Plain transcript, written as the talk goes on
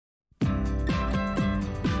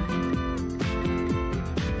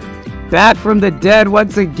Back from the dead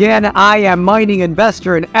once again. I am mining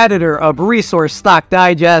investor and editor of Resource Stock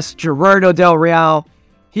Digest, Gerardo Del Real,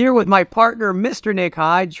 here with my partner, Mr. Nick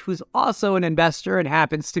Hodge, who's also an investor and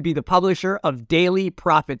happens to be the publisher of Daily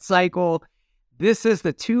Profit Cycle. This is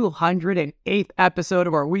the 208th episode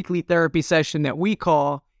of our weekly therapy session that we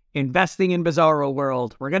call Investing in Bizarro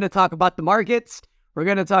World. We're going to talk about the markets. We're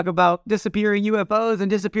going to talk about disappearing UFOs and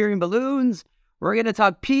disappearing balloons. We're going to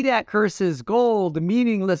talk PDAC curses, gold,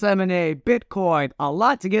 meaningless M&A, Bitcoin, a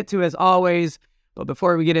lot to get to as always. But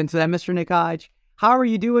before we get into that, Mr. Nick Hodge, how are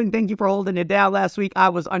you doing? Thank you for holding it down last week. I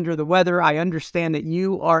was under the weather. I understand that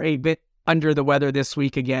you are a bit under the weather this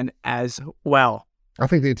week again as well. I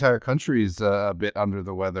think the entire country is a bit under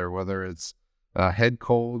the weather, whether it's head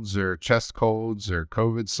colds or chest colds or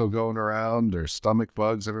COVID still going around or stomach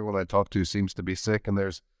bugs. Everyone I talk to seems to be sick, and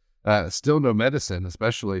there's still no medicine,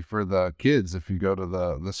 especially for the kids. If you go to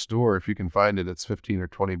the store, if you can find it, it's $15 or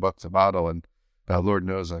 $20 a bottle. And Lord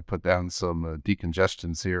knows I put down some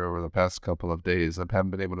decongestions here over the past couple of days. I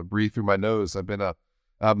haven't been able to breathe through my nose. I've been a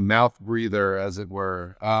mouth breather, as it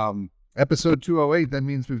were. Episode 208, that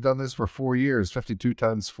means we've done this for 4 years. 52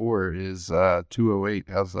 times 4 is 208.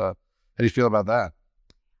 How do you feel about that?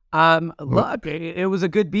 Look, it was a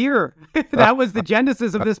good beer. That was the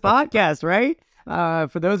genesis of this podcast, right?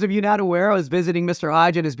 For those of you not aware, I was visiting Mr.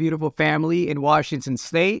 Hodge and his beautiful family in Washington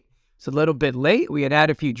State. It's a little bit late. We had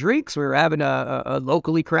a few drinks. We were having a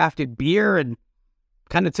locally crafted beer and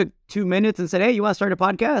kind of took 2 minutes and said, hey, you want to start a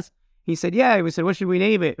podcast? He said, yeah. We said, what should we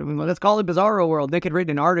name it? Let's call it Bizarro World. Nick had written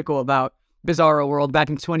an article about Bizarro World back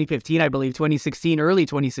in 2015, I believe, 2016, early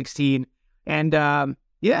 2016. And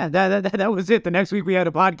yeah, that was it. The next week we had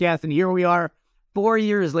a podcast, and here we are 4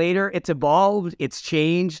 years later. It's evolved. It's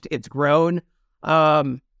changed. It's grown.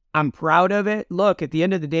 I'm proud of it. Look, at the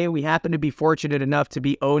end of the day, we happen to be fortunate enough to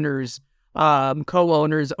be owners,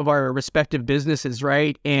 co-owners of our respective businesses,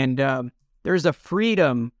 right? And there's a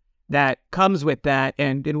freedom that comes with that.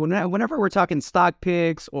 And whenever we're talking stock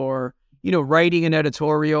picks or, writing an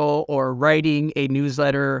editorial or writing a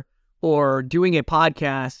newsletter or doing a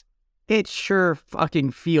podcast, it sure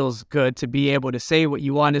fucking feels good to be able to say what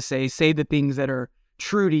you want to say the things that are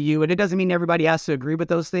true to you. And it doesn't mean everybody has to agree with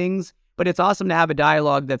those things, but it's awesome to have a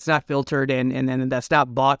dialogue that's not filtered and that's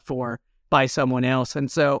not bought for by someone else.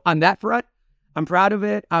 And so on that front, I'm proud of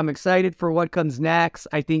it. I'm excited for what comes next.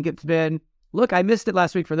 I think it's been, look, I missed it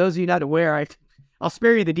last week. For those of you not aware, I'll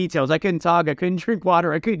spare you the details. I couldn't talk. I couldn't drink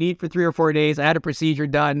water. I couldn't eat for 3 or 4 days. I had a procedure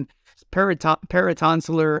done.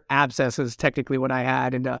 Peritonsillar abscess is technically what I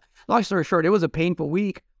had. And long story short, it was a painful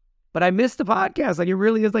week, but I missed the podcast. Like, it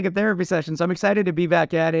really is like a therapy session. So I'm excited to be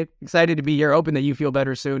back at it. Excited to be here. Hoping that you feel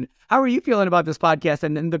better soon. How are you feeling about this podcast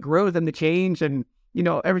and the growth and the change and,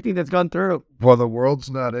 everything that's gone through? Well, the world's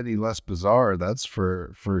not any less bizarre. That's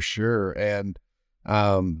for sure. And,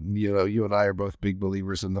 you and I are both big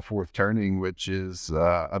believers in the fourth turning, which is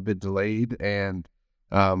a bit delayed. And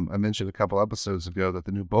I mentioned a couple episodes ago that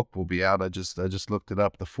the new book will be out. I just looked it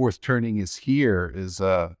up. The Fourth Turning is Here is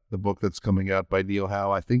the book that's coming out by Neil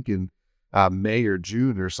Howe, I think in May or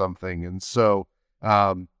June or something. And so,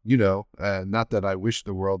 not that I wish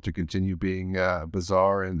the world to continue being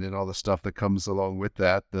bizarre and all the stuff that comes along with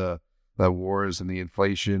that, the wars and the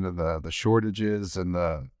inflation and the shortages and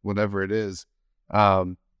the whatever it is.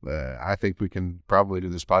 I think we can probably do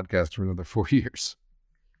this podcast for another 4 years.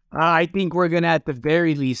 I think we're going to, at the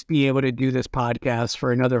very least, be able to do this podcast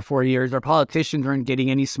for another 4 years. Our politicians aren't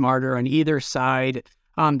getting any smarter on either side.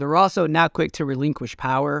 They're also not quick to relinquish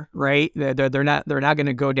power, right? They're not going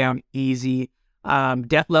to go down easy.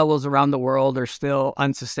 Debt levels around the world are still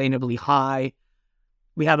unsustainably high.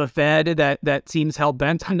 We have a Fed that seems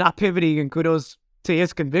hell-bent on not pivoting, and kudos to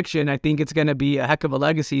his conviction. I think it's going to be a heck of a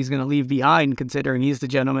legacy he's going to leave behind, considering he's the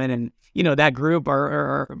gentleman and, that group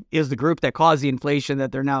is the group that caused the inflation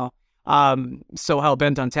that they're now so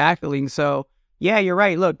hell-bent on tackling. So, yeah, you're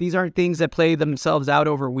right. Look, these aren't things that play themselves out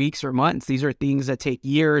over weeks or months. These are things that take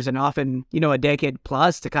years and often, a decade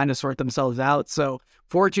plus to kind of sort themselves out. So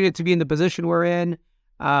fortunate to be in the position we're in.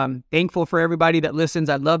 Thankful for everybody that listens.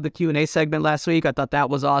 I loved the Q&A segment last week. I thought that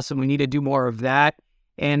was awesome. We need to do more of that.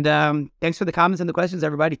 And thanks for the comments and the questions,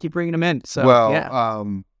 everybody. Keep bringing them in.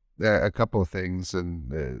 So, a couple of things,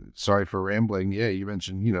 and sorry for rambling. Yeah, you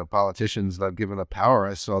mentioned, politicians not given up power.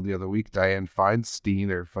 I saw the other week Dianne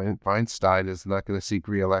Feinstein is not going to seek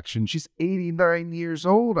re-election. She's 89 years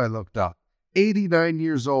old, I looked up. 89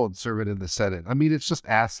 years old, serving in the Senate. I mean, it's just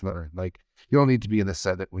asinine. Like, you don't need to be in the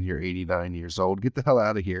Senate when you're 89 years old. Get the hell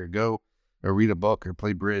out of here. Go or read a book or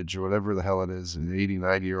play bridge or whatever the hell it is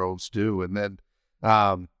 89-year-olds do. And then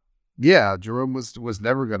Yeah, Jerome was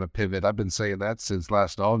never going to pivot. I've been saying that since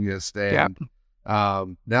last August, Yeah.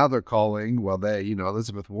 and now they're calling. Well,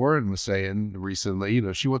 Elizabeth Warren was saying recently,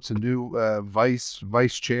 she wants a new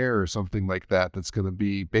vice chair or something like that. That's going to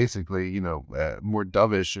be basically, more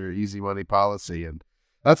dovish or easy money policy, and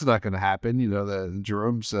that's not going to happen. The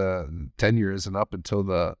Jerome's tenure isn't up until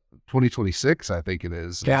the 2026, I think it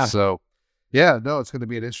is. Yeah. So, yeah, no, it's going to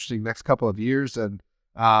be an interesting next couple of years, and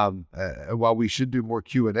while we should do more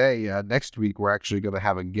Q&A, next week we're actually going to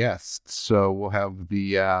have a guest. So we'll have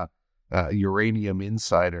the uranium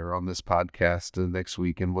insider on this podcast next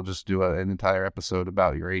week, and we'll just do an entire episode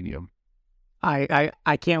about uranium.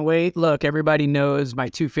 I can't wait. Look, everybody knows my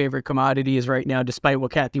two favorite commodities right now, despite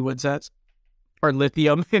what Kathy Wood says, are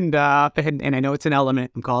lithium and I know it's an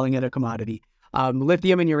element. I'm calling it a commodity.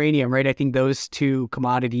 Lithium and uranium, right? I think those two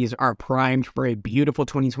commodities are primed for a beautiful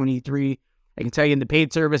 2023. I can tell you in the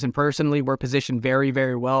paid service and personally, we're positioned very,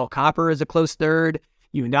 very well. Copper is a close third.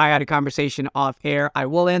 You and I had a conversation off air. I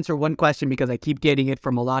will answer one question because I keep getting it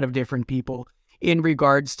from a lot of different people in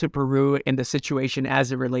regards to Peru and the situation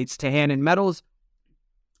as it relates to Hannon Metals.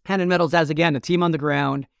 Hannon Metals has, again, a team on the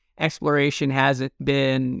ground. Exploration hasn't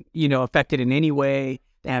been, affected in any way.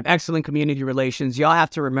 They have excellent community relations. Y'all have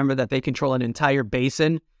to remember that they control an entire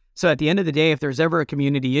basin. So at the end of the day, if there's ever a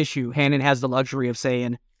community issue, Hannon has the luxury of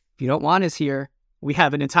saying, if you don't want us here, we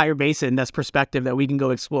have an entire basin that's prospective that we can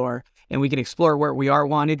go explore, and we can explore where we are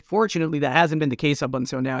wanted. Fortunately, that hasn't been the case up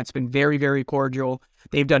until now. It's been very, very cordial.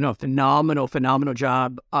 They've done a phenomenal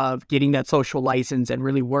job of getting that social license and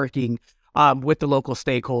really working with the local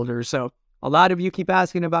stakeholders. So a lot of you keep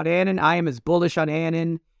asking about Hannon. I am as bullish on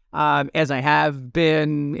Hannon as I have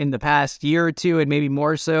been in the past year or two, and maybe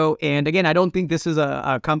more so. And again, I don't think this is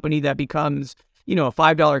a company that becomes, a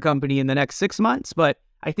 $5 company in the next 6 months, but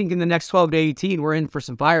I think in the next 12 to 18, we're in for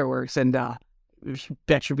some fireworks, and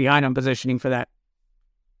bet you're behind on positioning for that.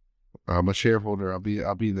 I'm a shareholder. I'll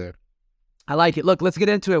be there. I like it. Look, let's get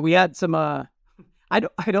into it. We had some, I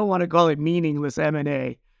don't want to call it meaningless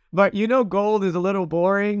M&A, but gold is a little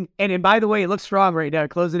boring. And by the way, it looks strong right now.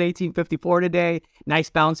 It closed at 1854 today.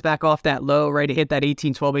 Nice bounce back off that low, right? It hit that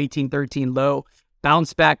 1812, 1813 low.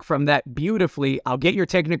 Bounce back from that beautifully. I'll get your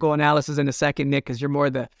technical analysis in a second, Nick, because you're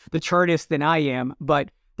more the chartist than I am.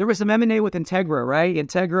 But there was some M&A with Integra, right?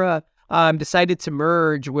 Integra decided to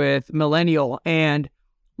merge with Millennial. And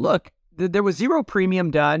look, there was zero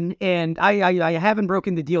premium done. And I haven't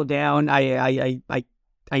broken the deal down. I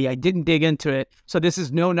didn't dig into it. So this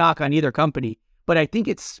is no knock on either company. But I think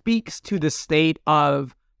it speaks to the state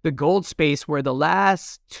of the gold space where the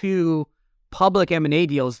last two public M&A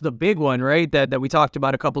deals, the big one, right, that we talked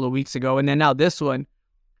about a couple of weeks ago, and then now this one,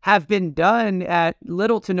 have been done at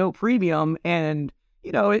little to no premium. And,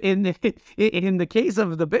 in the case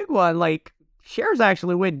of the big one, like, shares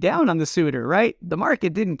actually went down on the suitor, right? The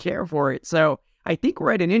market didn't care for it. So I think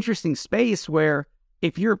we're at an interesting space where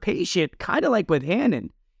if you're patient, kind of like with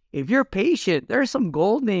Hannon, if you're patient, there are some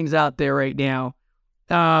gold names out there right now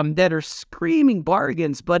that are screaming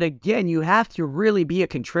bargains. But again, you have to really be a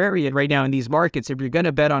contrarian right now in these markets if you're going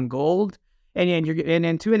to bet on gold and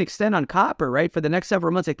to an extent on copper, right? For the next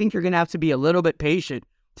several months, I think you're going to have to be a little bit patient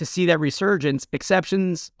to see that resurgence.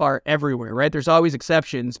 Exceptions are everywhere, right? There's always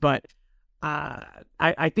exceptions, but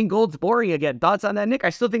I think gold's boring again. Thoughts on that, Nick? I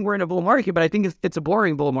still think we're in a bull market, but I think it's a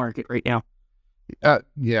boring bull market right now.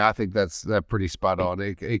 Yeah, I think that's pretty spot on.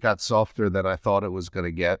 It got softer than I thought it was going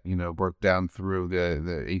to get. Broke down through the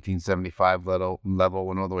 1875 level,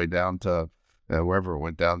 went all the way down to wherever it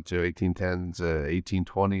went down to 1810s,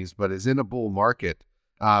 1820s. But it's in a bull market.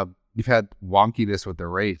 You've had wonkiness with the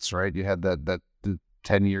rates, right? You had that the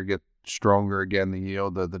 10-year get stronger again, the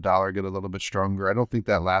yield, the dollar get a little bit stronger. I don't think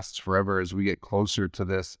that lasts forever as we get closer to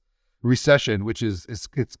this recession, which it's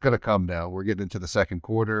going to come now. We're getting into the second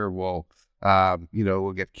quarter. We'll get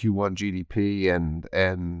Q1 GDP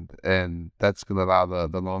and that's going to allow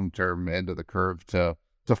the long-term end of the curve to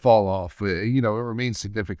fall off. It remains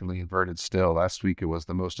significantly inverted still. Last week it was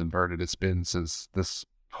the most inverted it's been since this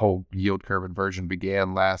whole yield curve inversion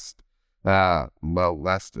began last March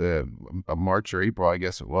or April, I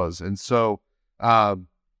guess it was. And so,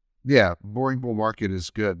 boring bull market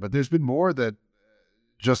is good, but there's been more that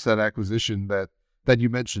just that acquisition that you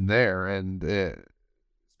mentioned there. And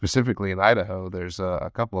specifically in Idaho, there's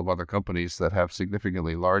a couple of other companies that have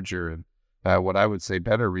significantly larger and what I would say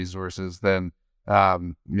better resources than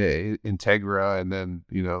Integra, and then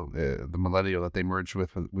the Millennial that they merged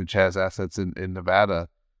with, which has assets in Nevada.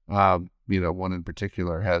 One in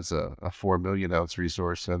particular has a 4 million ounce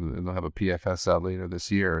resource, and they'll have a PFS out later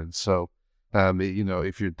this year. And so,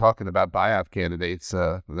 if you're talking about buyout candidates,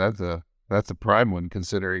 that's That's a prime one,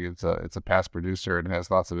 considering it's a past producer and has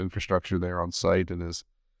lots of infrastructure there on site, and is,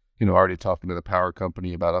 already talking to the power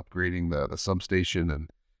company about upgrading the substation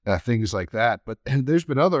and things like that. But there's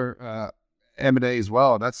been other M&A as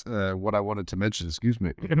well, and that's what I wanted to mention. Excuse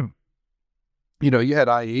me. You had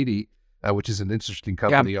I-80, which is an interesting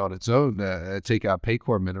company on its own, take out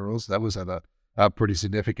Paycore Minerals. That was at a pretty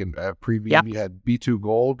significant premium. You had B2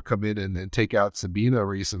 Gold come in and take out Sabina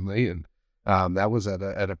recently, and that was at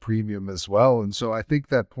a premium as well. And so I think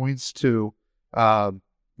that points to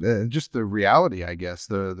just the reality, I guess,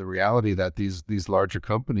 the reality that these larger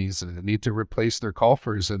companies need to replace their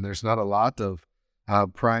coffers, and there's not a lot of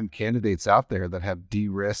prime candidates out there that have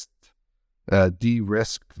de-risked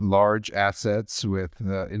large assets with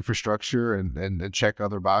infrastructure and check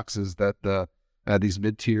other boxes that these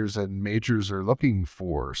mid-tiers and majors are looking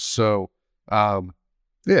for. So, I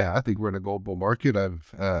think we're in a gold bull market.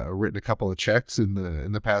 I've written a couple of checks in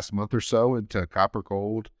the past month or so into copper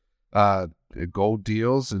gold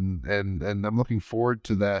deals, and I'm looking forward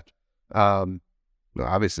to that.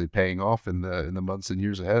 Obviously, paying off in the months and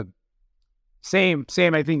years ahead. Same.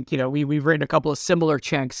 I think we've written a couple of similar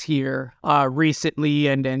checks here recently,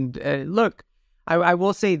 and look, I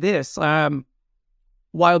will say this: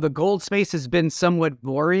 while the gold space has been somewhat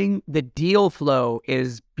boring, the deal flow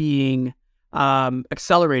is being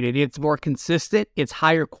accelerated. It's more consistent. It's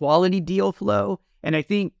higher quality deal flow. And I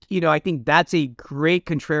think that's a great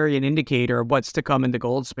contrarian indicator of what's to come in the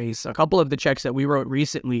gold space. A couple of the checks that we wrote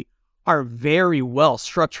recently are very well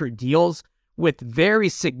structured deals with very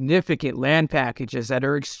significant land packages that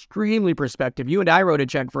are extremely prospective. You and I wrote a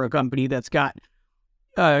check for a company that's got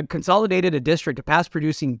consolidated a past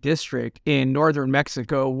producing district in northern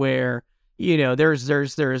Mexico where there's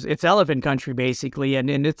it's elephant country basically,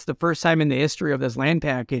 and it's the first time in the history of this land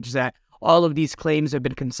package that all of these claims have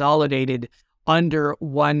been consolidated under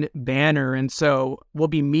one banner. And so we'll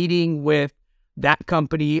be meeting with that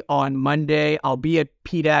company on Monday. I'll be at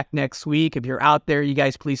PDAC next week. If you're out there, you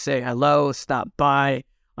guys please say hello, stop by.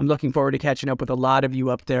 I'm looking forward to catching up with a lot of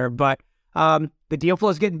you up there. But the deal flow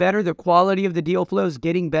is getting better. The quality of the deal flow is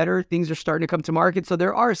getting better. Things are starting to come to market. So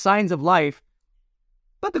there are signs of life.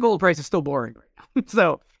 But the gold price is still boring right now.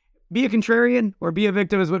 So be a contrarian or be a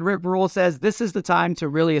victim is what Rick Rule says. This is the time to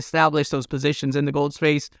really establish those positions in the gold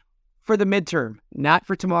space for the midterm. Not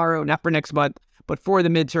for tomorrow, not for next month, but for the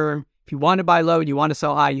midterm. If you want to buy low and you want to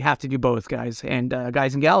sell high, you have to do both, guys. And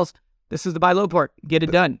guys and gals, this is the buy low part. Get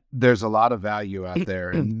it done. There's a lot of value out there,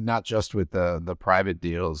 and not just with the private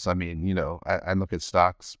deals. I mean, I look at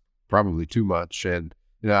stocks probably too much, and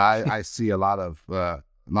I see a lot of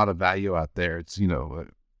value out there. It's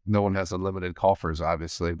no one has unlimited coffers,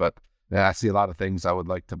 obviously, but I see a lot of things I would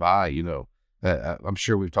like to buy. I'm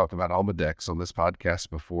sure we've talked about Almadex on this podcast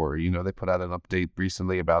before. They put out an update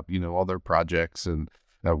recently about all their projects and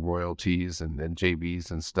royalties and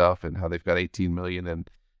JVs and stuff, and how they've got $18 million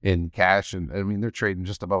in cash, and I mean they're trading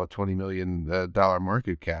just above a $20 million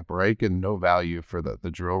market cap, right? And no value for the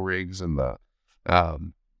drill rigs and the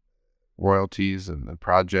royalties and the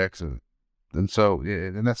projects, and so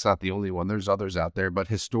that's not the only one. There's others out there, but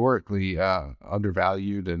historically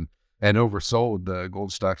undervalued and oversold. The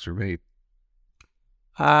gold stocks were made.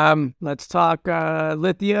 Let's talk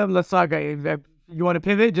lithium. Let's talk. You want to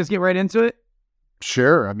pivot? Just get right into it.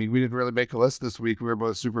 Sure. I mean, we didn't really make a list this week. We were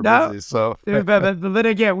both super busy. So, but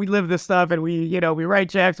again, we live this stuff, and we write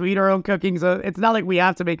checks, we eat our own cooking. So it's not like we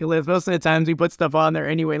have to make a list. Most of the times we put stuff on there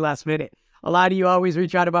anyway, last minute. A lot of you always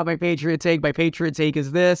reach out about my Patriot take. My Patriot take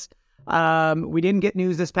is this. We didn't get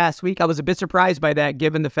news this past week. I was a bit surprised by that,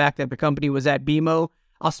 given the fact that the company was at BMO.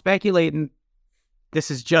 I'll speculate, and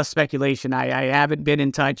this is just speculation. I haven't been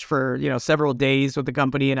in touch for several days with the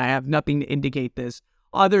company, and I have nothing to indicate this,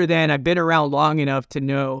 other than I've been around long enough to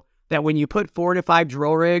know that when you put 4 to 5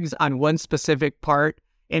 drill rigs on one specific part,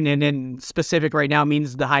 and then specific right now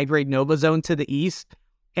means the high-grade Nova Zone to the east,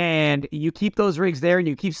 and you keep those rigs there and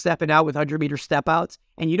you keep stepping out with 100-meter step-outs,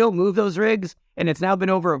 and you don't move those rigs, and it's now been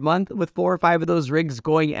over a month with 4 or 5 of those rigs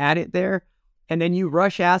going at it there, and then you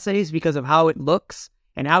rush assays because of how it looks,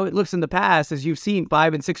 and how it looks in the past, as you've seen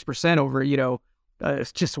 5 and 6% over,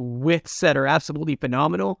 just widths that are absolutely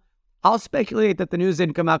phenomenal. I'll speculate that the news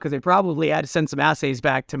didn't come out because they probably had to send some assays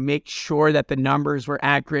back to make sure that the numbers were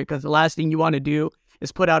accurate, because the last thing you want to do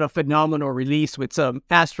is put out a phenomenal release with some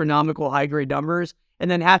astronomical high-grade numbers and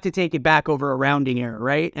then have to take it back over a rounding error,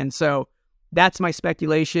 right? And so that's my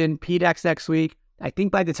speculation. PDAX next week. I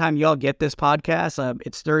think by the time y'all get this podcast,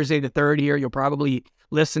 it's Thursday the 3rd here. You'll probably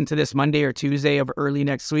listen to this Monday or Tuesday of early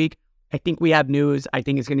next week. I think we have news. I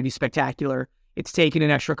think it's going to be spectacular. It's taken an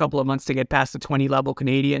extra couple of months to get past the 20 level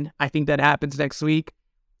Canadian. I think that happens next week.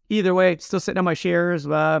 either way, still sitting on my shares.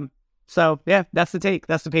 So yeah, that's the take.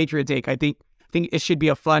 That's the Patriot take. I think it should be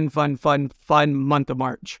a fun month of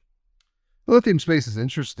March. The lithium space is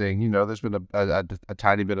interesting. You know, there's been a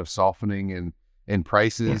tiny bit of softening in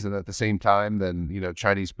prices, and at the same time, then, you know,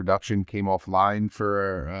 Chinese production came offline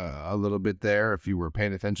for a little bit there, if you were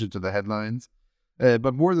paying attention to the headlines.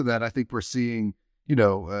 But more than that, I think we're seeing, you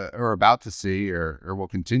know, or about to see, or will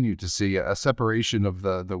continue to see, a separation of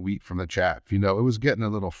the wheat from the chaff. You know, it was getting a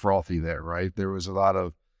little frothy there, right? There was a lot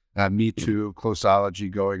of Me Too,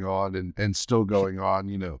 closeology going on, and still going on,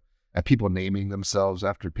 you know, people naming themselves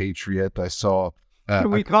after Patriot. I saw...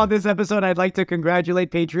 Can we call this episode, I'd like to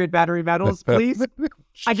congratulate Patriot Battery Metals, please?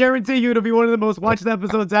 I guarantee you it'll be one of the most watched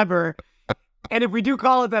episodes ever. And if we do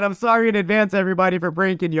call it that, I'm sorry in advance, everybody, for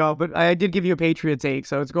pranking y'all. But I did give you a Patriot take,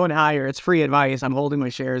 so it's going higher. It's free advice. I'm holding my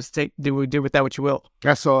shares. Do with that what you will.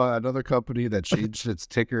 I saw another company that changed its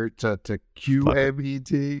ticker to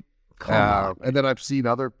QMET. And then I've seen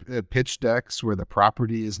other pitch decks where the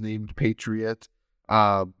property is named Patriot.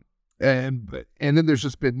 And then there's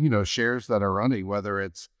just been, you know, shares that are running, whether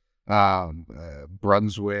it's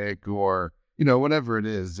Brunswick or, you know, whatever it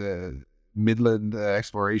is, Midland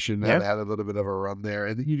Exploration had a little bit of a run there.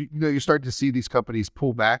 And you know, you start to see these companies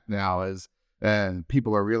pull back now as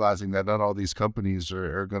people are realizing that not all these companies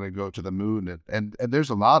are going to go to the moon, and there's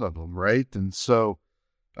a lot of them, right? And so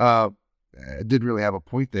I didn't really have a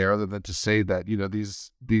point there other than to say that, you know,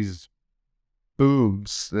 these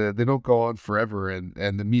booms, they don't go on forever,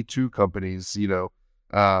 and the Me Too companies, you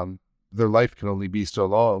know, their life can only be so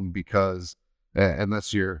long, because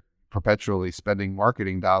unless you're perpetually spending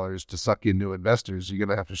marketing dollars to suck in new investors, you're going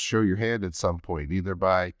to have to show your hand at some point, either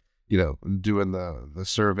by, you know, doing the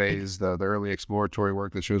surveys, the early exploratory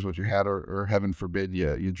work that shows what you had, or heaven forbid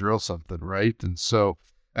you drill something, right? And so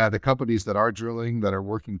the companies that are drilling, that are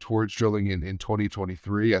working towards drilling in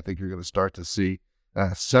 2023, I think you're going to start to see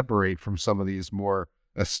separate from some of these more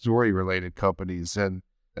story-related companies. And,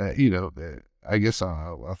 you know, I guess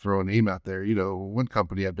I'll throw a name out there. You know, one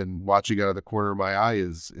company I've been watching out of the corner of my eye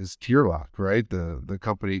is Tierlock, right? The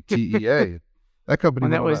company TEA. That company,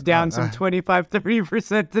 and that was down some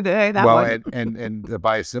 25-30% today. And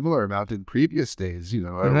by a similar amount in previous days. You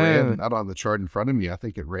know, it ran, not on the chart in front of me, I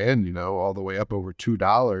think it ran, you know, all the way up over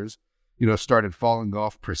 $2. You know, started falling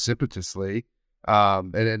off precipitously.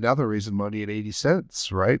 And another reason money at 80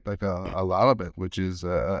 cents, right? Like a lot of it, which is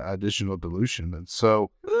additional dilution. And so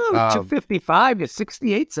 255 to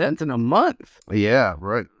 68 cents in a month. Yeah,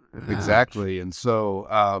 right. Exactly. And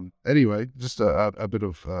so anyway, just a bit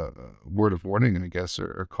of word of warning, I guess,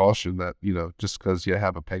 or caution that, you know, just because you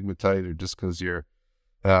have a pegmatite, or just because you're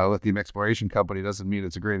a lithium exploration company, doesn't mean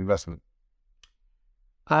it's a great investment.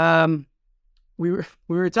 We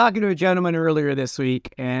were talking to a gentleman earlier this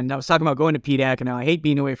week, and I was talking about going to PDAC, and I hate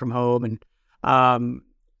being away from home. And,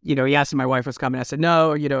 you know, he asked if my wife was coming. I said,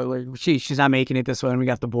 no, you know, like, she's not making it this one. We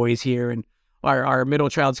got the boys here, and our middle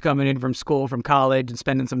child's coming in from school, from college, and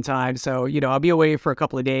spending some time. So, you know, I'll be away for a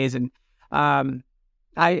couple of days. And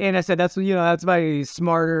I said, that's, you know, that's my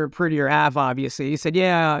smarter, prettier half, obviously. He said,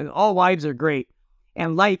 yeah, all wives are great.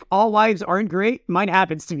 And like, all wives aren't great. Mine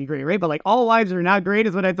happens to be great, right? But like, all wives are not great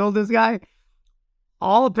is what I told this guy.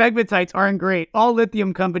 All pegmatites aren't great. All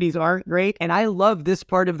lithium companies aren't great. And I love this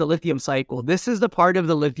part of the lithium cycle. This is the part of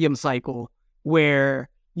the lithium cycle where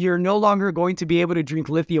you're no longer going to be able to drink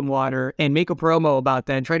lithium water and make a promo about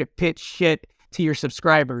that and try to pitch shit to your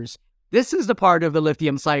subscribers. This is the part of the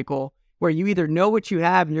lithium cycle where you either know what you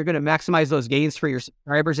have and you're going to maximize those gains for your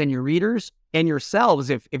subscribers and your readers and yourselves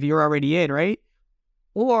if you're already in, right?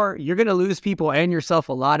 Or you're going to lose people and yourself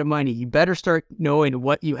a lot of money. You better start knowing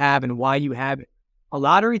what you have and why you have it. A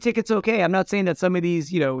lottery ticket's okay. I'm not saying that some of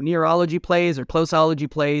these, you know, neurology plays or closeology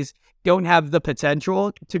plays don't have the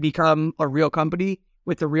potential to become a real company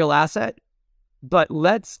with a real asset. But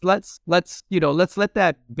let's let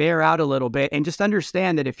that bear out a little bit and just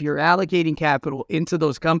understand that if you're allocating capital into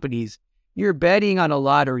those companies, you're betting on a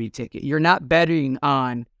lottery ticket. You're not betting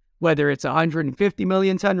on whether it's a 150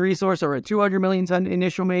 million ton resource or a 200 million ton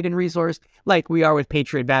initial maiden resource, like we are with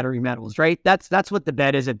Patriot Battery Metals, right? That's what the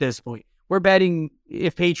bet is at this point. We're betting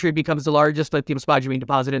if Patriot becomes the largest lithium spodumene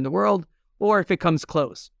deposit in the world, or if it comes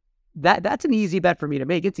close. That's an easy bet for me to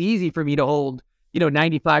make. It's easy for me to hold, you know,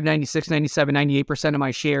 95, 96, 97, 98% of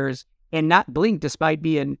my shares and not blink despite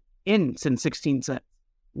being in since 16 cents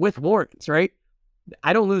with warrants, right?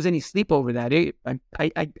 I don't lose any sleep over that.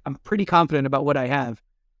 I'm pretty confident about what I have.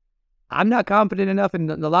 I'm not confident enough in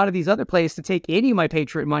a lot of these other plays to take any of my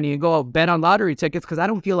Patriot money and go out bet on lottery tickets because I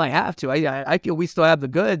don't feel I have to. I feel we still have the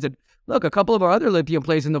goods. And look, a couple of our other lithium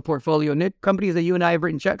plays in the portfolio, companies that you and I have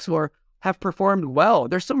written checks for, have performed well.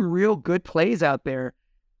 There's some real good plays out there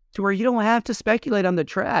to where you don't have to speculate on the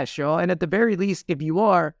trash, y'all. And at the very least, if you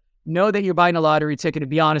are, know that you're buying a lottery ticket and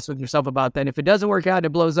be honest with yourself about that. And if it doesn't work out and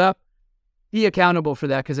it blows up, be accountable for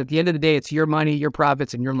that, because at the end of the day, it's your money, your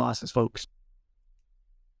profits, and your losses, folks.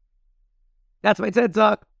 That's my TED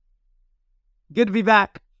Talk. Good to be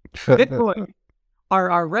back. Bitcoin.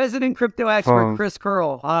 Our resident crypto expert, Chris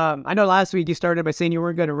Curl. I know last week you started by saying you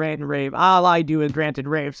weren't going to rant and rave. All I do is rant and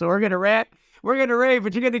rave. So we're going to rant, we're going to rave,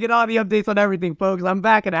 but you're going to get all the updates on everything, folks. I'm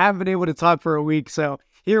back and I haven't been able to talk for a week. So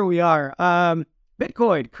here we are.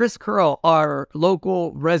 Bitcoin, Chris Curl, our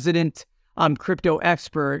local resident crypto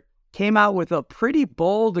expert, came out with a pretty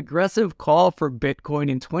bold, aggressive call for Bitcoin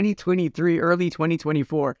in 2023, early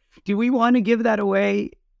 2024. Do we want to give that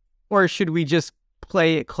away, or should we just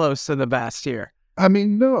play it close to the vest here? I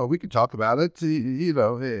mean, no, we could talk about it. He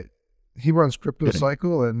runs Crypto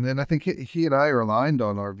Cycle, and I think he and I are aligned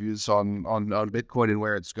on our views on Bitcoin and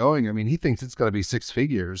where it's going. I mean, he thinks it's going to be six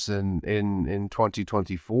figures in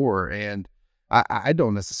 2024, and I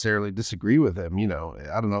don't necessarily disagree with him.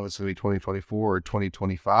 I don't know if it's going to be 2024 or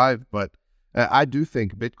 2025, but I do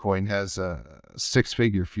think Bitcoin has a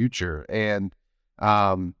six-figure future. And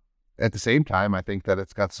at the same time, I think that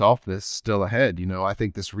it's got softness still ahead. I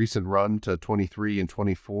think this recent run to 23 and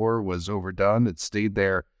 24 was overdone. It stayed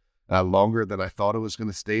there longer than I thought it was going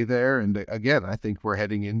to stay there. And again, I think we're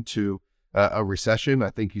heading into a recession.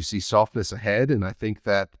 I think you see softness ahead, and I think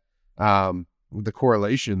that the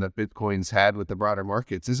correlation that Bitcoin's had with the broader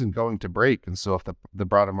markets isn't going to break. And so if the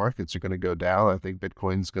broader markets are going to go down, I think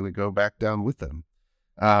Bitcoin's going to go back down with them.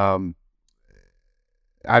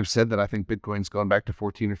 I've said that I think Bitcoin's going back to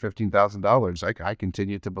 $14,000 or $15,000. I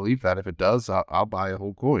continue to believe that. If it does, I'll buy a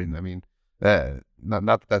whole coin. I mean, not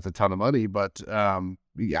that that's a ton of money, but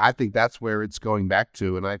I think that's where it's going back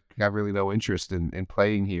to. And I have really no interest in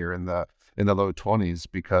playing here in the low 20s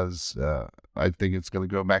because I think it's going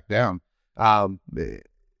to go back down. It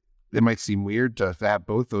might seem weird to have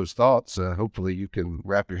both those thoughts. Hopefully you can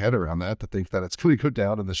wrap your head around that, to think that it's going to go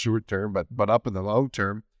down in the short term, but up in the long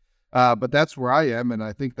term. But that's where I am, and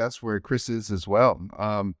I think that's where Chris is as well.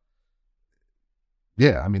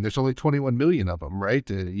 Yeah, I mean, there's only 21 million of them, right?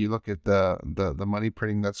 You look at the money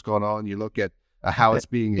printing that's going on. You look at how it's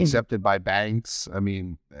being accepted by banks. I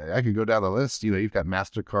mean, I could go down the list. You've got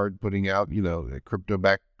MasterCard putting out,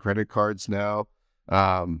 crypto-backed credit cards now.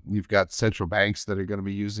 You've got central banks that are going to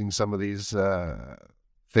be using some of these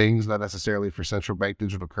things, not necessarily for central bank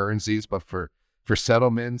digital currencies, but for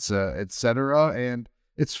settlements, et cetera. And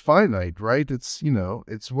it's finite, right? It's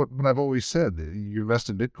what I've always said. You invest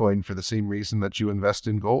in Bitcoin for the same reason that you invest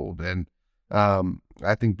in gold. And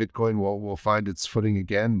I think Bitcoin will find its footing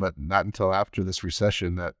again, but not until after this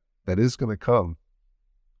recession that is going to come.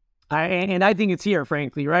 I think it's here,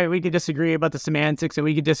 frankly, right? We could disagree about the semantics, and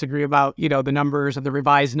we could disagree about, the numbers and the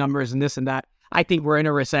revised numbers and this and that. I think we're in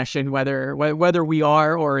a recession, whether we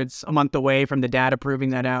are, or it's a month away from the data proving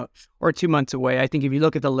that out, or 2 months away. I think if you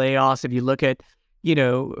look at the layoffs, if you look at,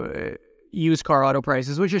 used car auto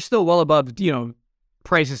prices, which are still well above,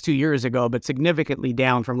 prices 2 years ago, but significantly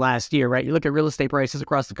down from last year, right? You look at real estate prices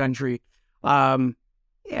across the country.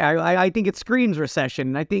 I think it screams recession.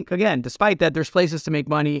 And I think, again, despite that, there's places to make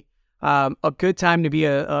money. A good time to be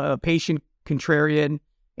a patient contrarian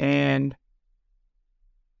and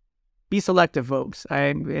be selective, folks,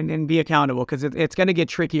 and be accountable, because it's going to get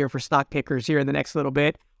trickier for stock pickers here in the next little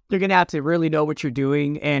bit. You're going to have to really know what you're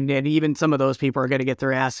doing, and even some of those people are going to get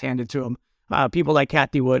their ass handed to them. People like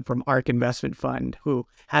Kathy Wood from ARK Investment Fund, who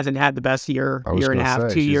hasn't had the best year and a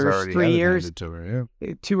half, 2 years, 3 years, to her,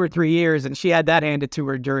 yeah. 2 or 3 years, and she had that handed to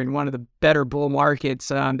her during one of the better bull markets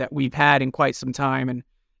that we've had in quite some time. And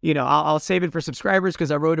I'll save it for subscribers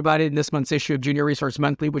because I wrote about it in this month's issue of Junior Resource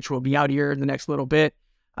Monthly, which will be out here in the next little bit.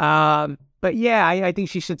 But yeah, I think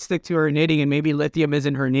she should stick to her knitting, and maybe Lithium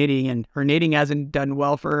isn't her knitting, and her knitting hasn't done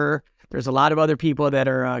well for her. There's a lot of other people that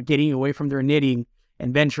are getting away from their knitting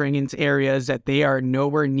and venturing into areas that they are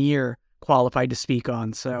nowhere near qualified to speak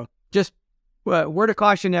on. So just word of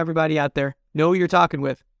caution to everybody out there. Know who you're talking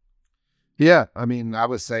with. Yeah, I mean, I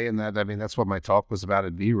was saying that. I mean, that's what my talk was about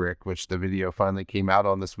at VRIC, which the video finally came out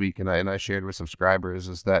on this week, and I shared with subscribers,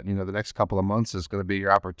 is that, the next couple of months is going to be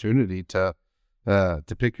your opportunity to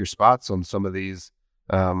pick your spots on some of these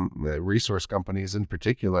resource companies in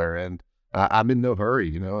particular. And I'm in no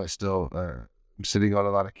hurry. I still am sitting on a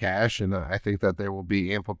lot of cash, and I think that there will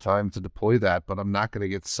be ample time to deploy that, but I'm not going to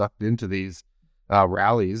get sucked into these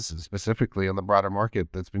rallies, specifically on the broader market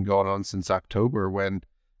that's been going on since October, when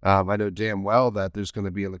I know damn well that there's going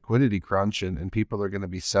to be a liquidity crunch, and people are going to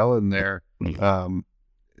be selling their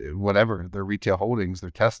whatever, their retail holdings, their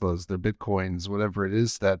Teslas, their Bitcoins, whatever it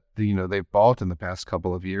is that, they've bought in the past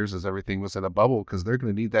couple of years as everything was in a bubble, because they're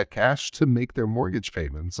going to need that cash to make their mortgage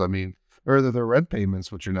payments. I mean, or their rent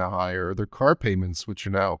payments, which are now higher, or their car payments, which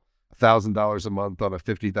are now $1,000 a month on a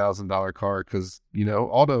 $50,000 car, because,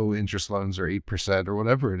 auto interest loans are 8% or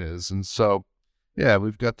whatever it is. And so, yeah,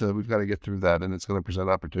 we've got to get through that, and it's going to present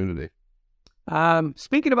opportunity.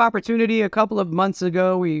 Speaking of opportunity, a couple of months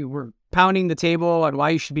ago, we were pounding the table on why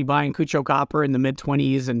you should be buying Cucho Copper in the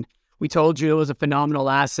mid-20s. And we told you it was a phenomenal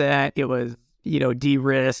asset. It was,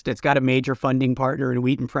 de-risked. It's got a major funding partner in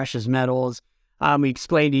Wheaton Precious Metals. We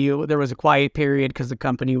explained to you there was a quiet period because the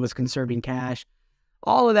company was conserving cash.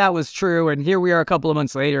 All of that was true. And here we are a couple of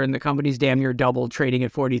months later, and the company's damn near doubled, trading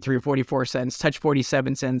at 43 or 44 cents, touched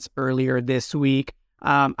 47 cents earlier this week.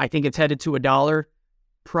 I think it's headed to $1.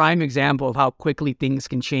 Prime example of how quickly things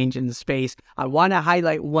can change in the space. I want to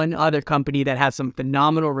highlight one other company that has some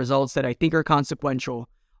phenomenal results that I think are consequential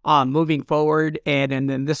moving forward. And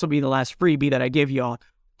then this will be the last freebie that I give y'all.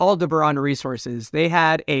 Aldebaran Resources. They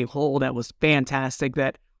had a hole that was fantastic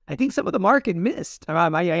that I think some of the market missed.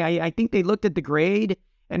 I think they looked at the grade,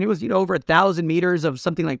 and it was, over 1,000 meters of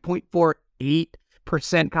something like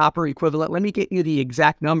 0.48% copper equivalent. Let me get you the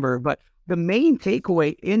exact number, but the main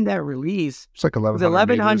takeaway in that release It's like was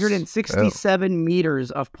 1,167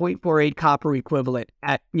 meters of 0.48 copper equivalent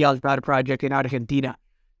at the Aldebaran project in Argentina.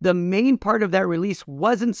 The main part of that release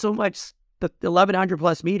wasn't so much the 1,100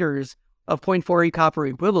 plus meters of 0.48 copper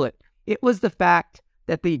equivalent. It was the fact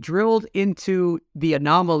that they drilled into the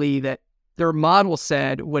anomaly that their model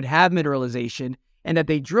said would have mineralization, and that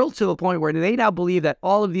they drilled to a point where they now believe that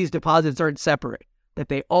all of these deposits aren't separate, that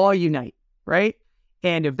they all unite, right?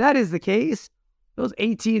 And if that is the case, those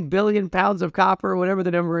 18 billion pounds of copper, whatever the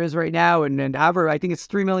number is right now, and however, I think it's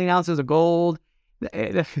 3 million ounces of gold,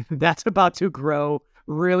 that's about to grow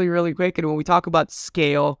really, really quick. And when we talk about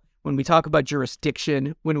scale, when we talk about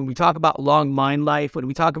jurisdiction, when we talk about long mine life, when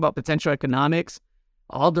we talk about potential economics,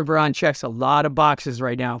 Aldebaran checks a lot of boxes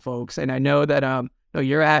right now, folks. And I know that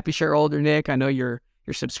you're a happy shareholder, Nick. I know your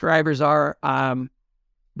subscribers are.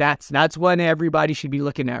 That's one everybody should be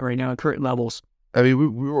looking at right now at current levels. I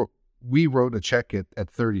mean, we wrote a check at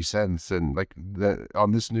 30 cents, and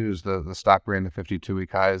on this news, the stock ran to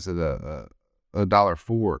 52-week highs at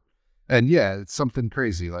 $1.04. And yeah, it's something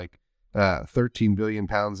crazy, like 13 billion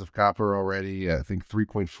pounds of copper already, I think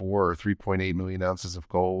 3.4 or 3.8 million ounces of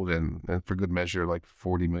gold, and for good measure, like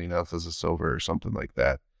 40 million ounces of silver or something like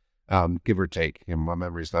that, give or take. My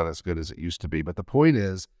memory's not as good as it used to be. But the point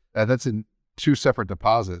is, that's in two separate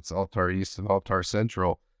deposits, Altar East and Altar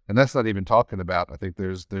Central. And that's not even talking about, I think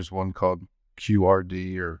there's one called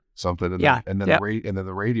QRD or something, and then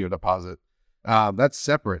the radio deposit. That's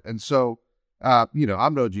separate. And so, I'm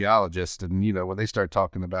no geologist, and, when they start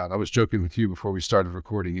talking about, I was joking with you before we started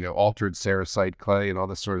recording, altered sericite clay and all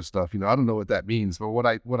this sort of stuff, I don't know what that means, but what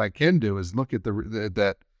I can do is look at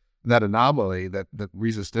that anomaly, that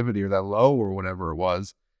resistivity, or that low or whatever it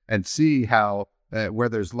was, and see how where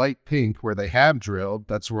there's light pink, where they have drilled,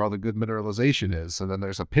 that's where all the good mineralization is. And then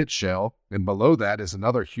there's a pit shell, and below that is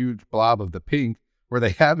another huge blob of the pink where they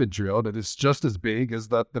haven't drilled, and it's just as big as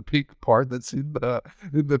the pink part that's in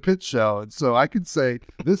the pit shell. And so I could say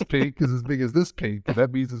this pink is as big as this pink, and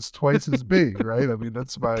that means it's twice as big, right? I mean,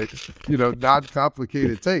 that's my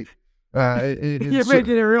non-complicated take. You're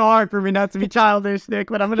making it real hard for me not to be childish, Nick,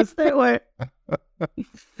 but I'm going to stay away.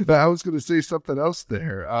 I was going to say something else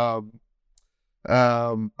there. They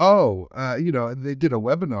did a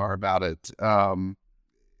webinar about it.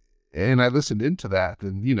 And I listened into that,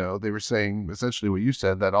 and, they were saying essentially what you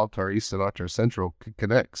said, that Altar East and Altar Central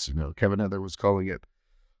connects. Kevin Heather was calling it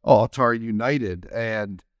Altar United.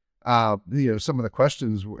 And, some of the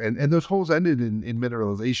questions, and those holes ended in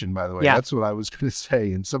mineralization, by the way. Yeah. That's what I was going to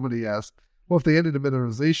say. And somebody asked, well, if they ended in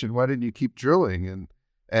mineralization, why didn't you keep drilling?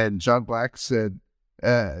 And John Black said,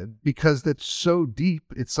 because that's so deep,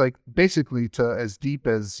 it's like basically as deep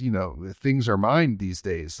as, things are mined these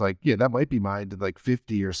days. Like, yeah, that might be mined in like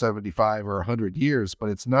 50 or 75 or 100 years, but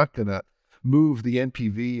it's not going to move the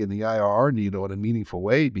NPV and the IRR needle in a meaningful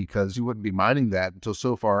way, because you wouldn't be mining that until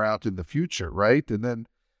so far out in the future, right? And then,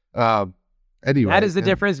 anyway. That is the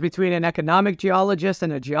difference between an economic geologist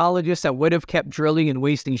and a geologist that would have kept drilling and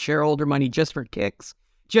wasting shareholder money just for kicks,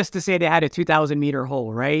 just to say they had a 2,000 meter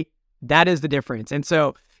hole, right? That is the difference. And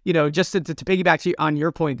so, just to piggyback on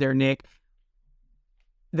your point there, Nick,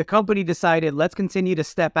 the company decided, let's continue to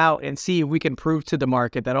step out and see if we can prove to the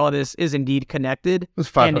market that all this is indeed connected. It was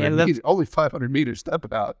 500 only 500 meters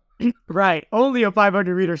step out. Right. Only a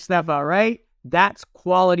 500 meter step out, right? That's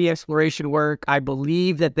quality exploration work. I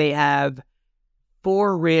believe that they have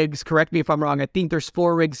 4 rigs. Correct me if I'm wrong. I think there's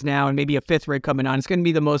 4 rigs now and maybe a 5th rig coming on. It's going to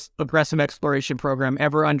be the most aggressive exploration program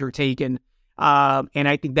ever undertaken. And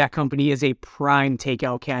I think that company is a prime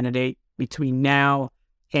takeout candidate between now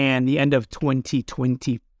and the end of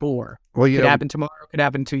 2024. Well, could happen tomorrow. Could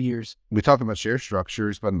happen in 2 years. We talked about share structure.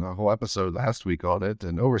 We spent a whole episode last week on it,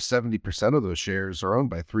 and over 70% of those shares are owned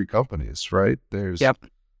by 3 companies, right? There's,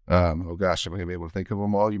 oh gosh, I'm going to be able to think of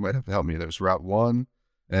them all. You might have to help me. There's Route 1,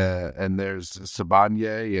 and there's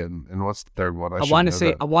Sibanye, and what's the third one? I want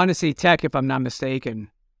to say Tech, if I'm not mistaken.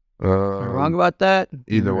 Am I wrong about that?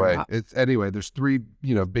 Either way, there's 3,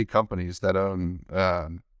 big companies that own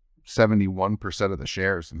 71% of the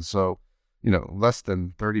shares, and so, less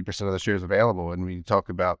than 30% of the shares available. And when you talk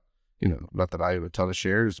about, not that I own a ton of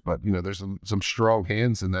shares, but there's some strong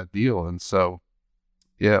hands in that deal, and so,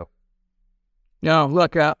 yeah. No,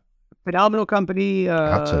 look, phenomenal company.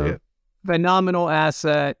 I'll tell you. Phenomenal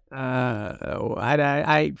asset.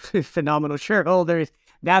 Phenomenal shareholders.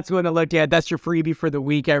 That's what to look at. That's your freebie for the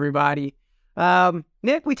week, everybody.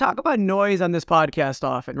 Nick, we talk about noise on this podcast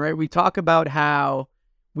often, right? We talk about how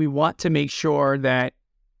we want to make sure that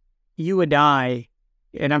you and I,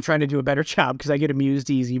 and I'm trying to do a better job because I get amused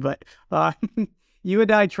easy, but you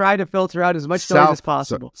and I try to filter out as much noise as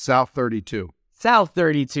possible. South 32. South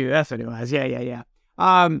 32. That's what it was. Yeah.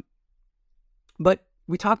 But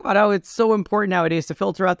we talk about how it's so important nowadays to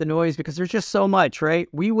filter out the noise because there's just so much, right?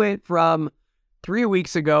 We went from 3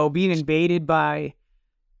 weeks ago being invaded by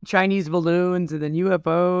Chinese balloons and then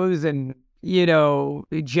UFOs and,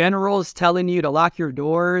 generals telling you to lock your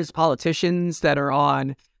doors, politicians that are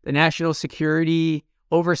on the National Security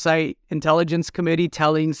Oversight Intelligence Committee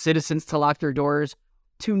telling citizens to lock their doors,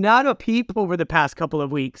 to not a peep over the past couple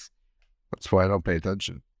of weeks. That's why I don't pay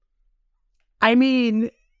attention. I mean,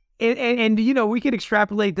 and we could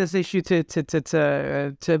extrapolate this issue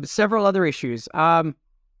to several other issues. One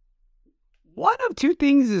of 2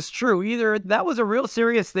 things is true. Either that was a real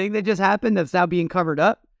serious thing that just happened that's now being covered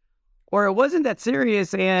up, or it wasn't that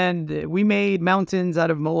serious and we made mountains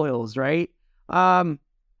out of molehills, right?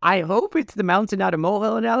 I hope it's the mountain out of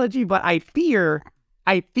molehill analogy, but I fear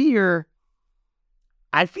it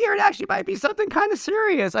actually might be something kind of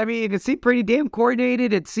serious. I mean, it seemed pretty damn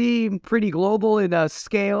coordinated. It seemed pretty global in a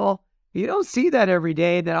scale. You don't see that every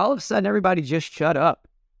day. Then all of a sudden, everybody just shut up.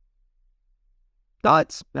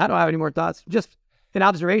 Thoughts? I don't have any more thoughts. Just an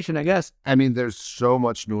observation, I guess. I mean, there's so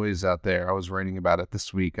much noise out there. I was writing about it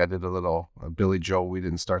this week. I did a little Billy Joel, We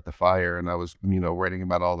Didn't Start the Fire, and I was, writing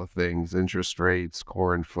about all the things: interest rates,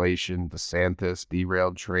 core inflation, DeSantis,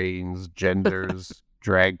 derailed trains, genders,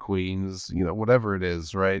 drag queens, whatever it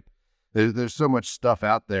is, right? There's so much stuff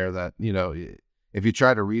out there that, if you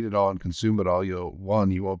try to read it all and consume it all, you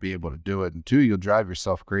won't be able to do it. And 2, you'll drive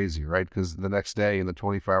yourself crazy, right? Because the next day in the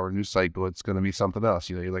 24-hour news cycle, it's going to be something else.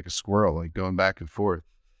 You're like a squirrel, like going back and forth.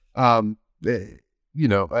 I don't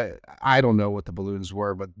know what the balloons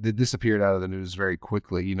were, but they disappeared out of the news very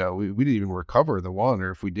quickly. We didn't even recover the one,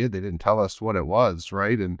 or if we did, they didn't tell us what it was,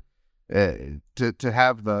 right? And to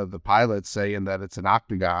have the pilot saying that it's an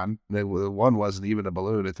octagon, the one wasn't even a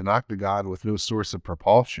balloon, it's an octagon with no source of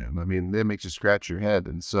propulsion. I mean, that makes you scratch your head.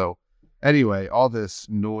 And so anyway, all this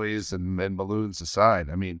noise and balloons aside,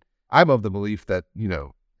 I mean, I'm of the belief that,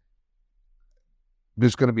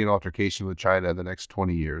 there's going to be an altercation with China in the next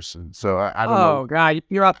 20 years. And so I don't know. Oh God,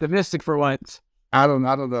 you're optimistic for once. I don't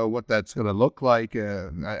know what that's going to look like.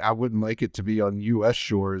 I wouldn't like it to be on U.S.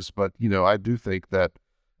 shores, but, I do think that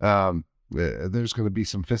there's going to be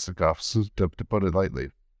some fisticuffs, to put it lightly.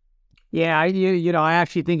 Yeah, I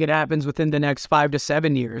actually think it happens within the next 5 to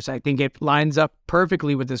 7 years. I think it lines up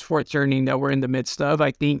perfectly with this 4th journey that we're in the midst of. I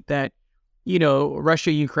think that,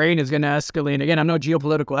 Russia-Ukraine is going to escalate. Again, I'm no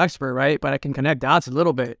geopolitical expert, right? But I can connect dots a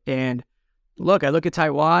little bit. And look, I look at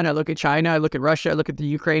Taiwan, I look at China, I look at Russia, I look at the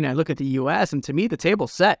Ukraine, I look at the U.S., and to me, the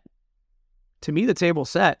table's set.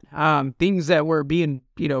 Things that were being,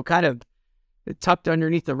 kind of tucked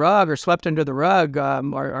underneath the rug or swept under the rug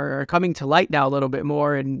are coming to light now a little bit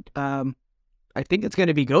more. And I think it's going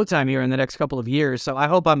to be go time here in the next couple of years. So I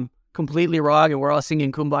hope I'm completely wrong and we're all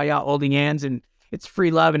singing Kumbaya, holding hands, and it's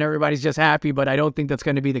free love and everybody's just happy. But I don't think that's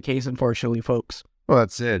going to be the case, unfortunately, folks. Well,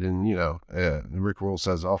 that's it. And, Rick Roll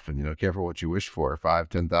says often, careful what you wish for,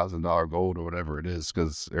 $5,000, $10,000 gold or whatever it is,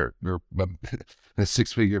 because they're a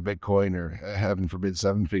 6-figure Bitcoin or heaven forbid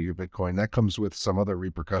 7-figure Bitcoin, that comes with some other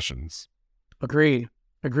repercussions. Agreed.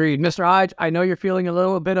 Mr. Hodge, I know you're feeling a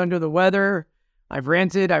little bit under the weather. I've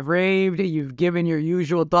ranted, I've raved. You've given your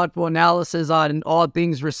usual thoughtful analysis on all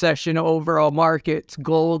things recession, overall markets,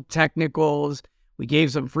 gold, technicals. We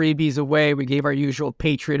gave some freebies away. We gave our usual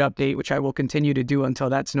Patriot update, which I will continue to do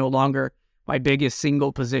until that's no longer my biggest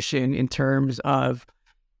single position in terms of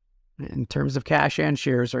cash and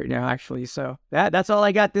shares right now, actually. So that's all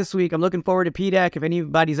I got this week. I'm looking forward to PDAC. If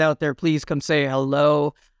anybody's out there, please come say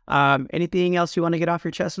hello. Anything else you want to get off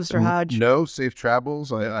your chest, Mr. Hodge? No, safe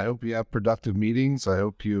travels. I hope you have productive meetings. I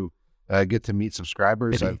hope you get to meet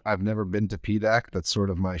subscribers. I've never been to PDAC. That's sort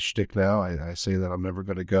of my shtick now. I say that I'm never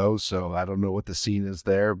going to go, so I don't know what the scene is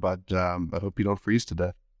there, but I hope you don't freeze to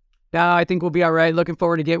death. No, I think we'll be all right. Looking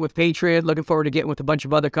forward to getting with Patriot. Looking forward to getting with a bunch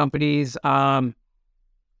of other companies.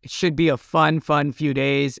 It should be a fun few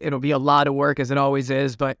days. It'll be a lot of work, as it always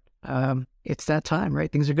is, but it's that time,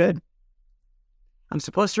 right? Things are good. I'm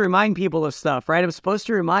supposed to remind people of stuff, right? I'm supposed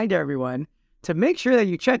to remind everyone to make sure that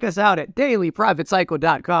you check us out at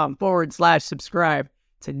dailyprofitcycle.com/subscribe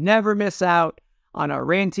to never miss out on our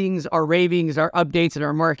rantings, our ravings, our updates, and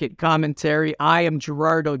our market commentary. I am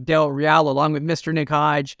Gerardo Del Real, along with Mr. Nick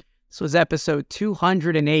Hodge. This was episode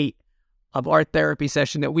 208 of our therapy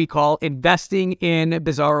session that we call Investing in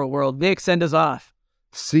Bizarro World. Nick, send us off.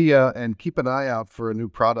 See ya, and keep an eye out for a new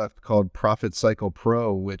product called Profit Cycle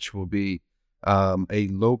Pro, which will be a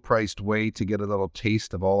low-priced way to get a little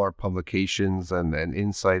taste of all our publications and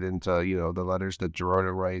insight into, the letters that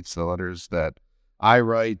Gerardo writes, the letters that I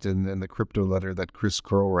write, and then the crypto letter that Chris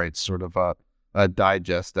Curl writes, sort of a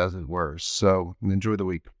digest, as it were. So enjoy the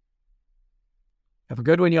week. Have a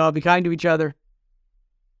good one, y'all. Be kind to each other.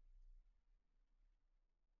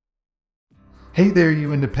 Hey there,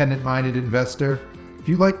 you independent-minded investor. If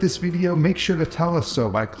you like this video, make sure to tell us so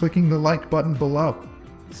by clicking the like button below.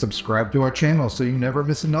 Subscribe to our channel so you never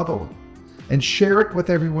miss another one. And share it with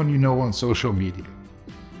everyone you know on social media.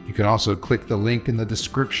 You can also click the link in the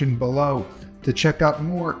description below to check out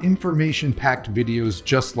more information-packed videos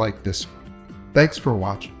just like this one. Thanks for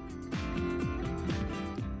watching.